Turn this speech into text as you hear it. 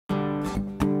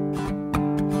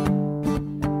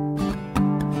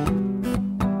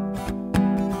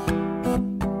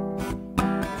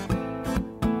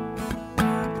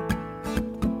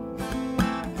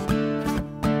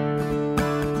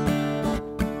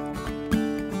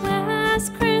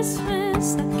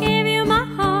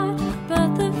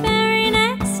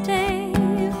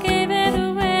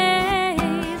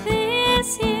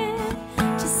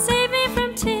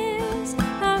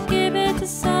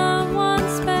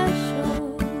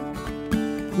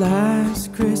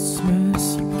Last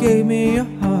Christmas you gave me your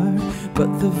heart, but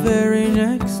the very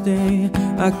next day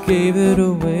I gave it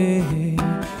away.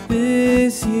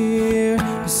 This year,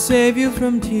 to save you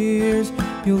from tears,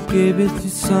 you'll give it to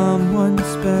someone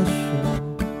special.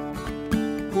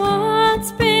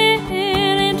 Once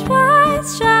bitten and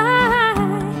twice shy,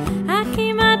 I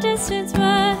keep my distance,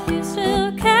 but you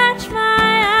still catch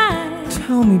my eye.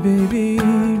 Tell me, baby,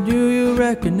 do you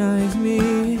recognize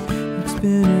me? It's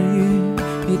been a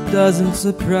year, it doesn't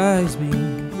surprise me.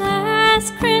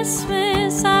 Last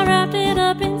Christmas I wrapped it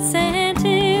up and sent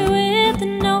it with a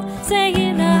note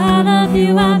saying I love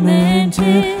you, I meant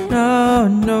it. Now I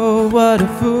know what a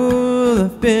fool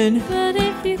I've been, but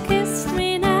if you kissed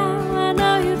me now, I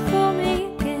know you'd fool me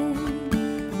again.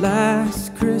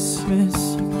 Last Christmas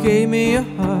you gave me your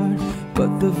heart,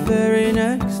 but the very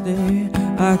next day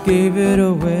I gave it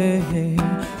away.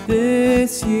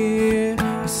 This year,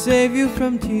 to save you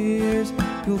from tears,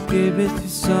 you'll give it to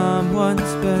someone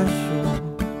special.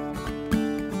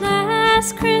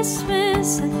 Last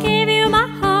Christmas I gave you my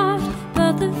heart,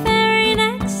 but the very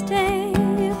next day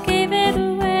you gave it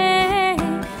away.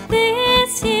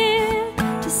 This year,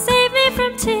 to save me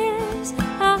from tears,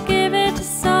 I'll give it to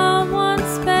someone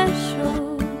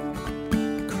special.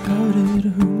 Crowded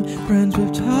room, friends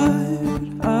with tired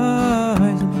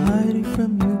eyes, I'm hiding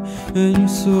from you and you're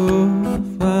so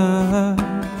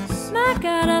fast. My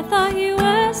God, I thought you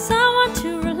were someone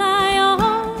to rely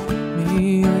on.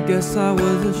 Me, I guess I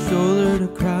was a shoulder to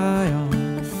cry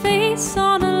on. A face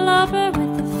on a lover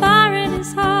with a fire in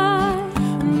his heart.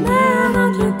 A man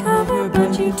undercover,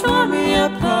 but you tore me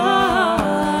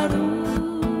apart. Ooh.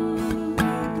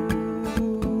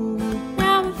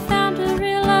 Now I found a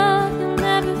real love, you'll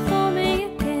never fool me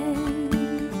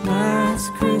again.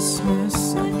 Last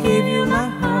Christmas I gave you my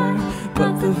heart,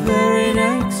 but the very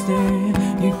next day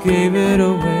you gave it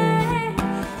away.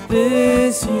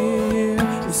 This year,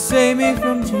 to save me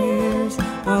from tears,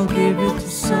 I'll give it to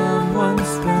someone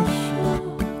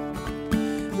special.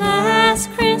 Last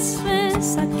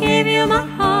Christmas I gave you my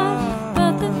heart,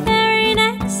 but the very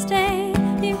next day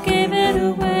you gave it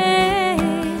away.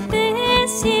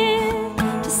 This year,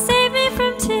 to save me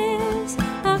from tears,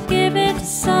 I'll give it to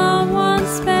someone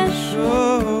special.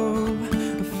 Oh,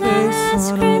 a face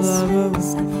Last on a lover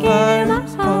Christmas I with gave fire you my in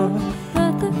his heart, heart.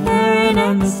 but the very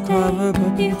next Undercover, day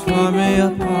but you you tore gave me it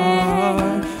apart. away.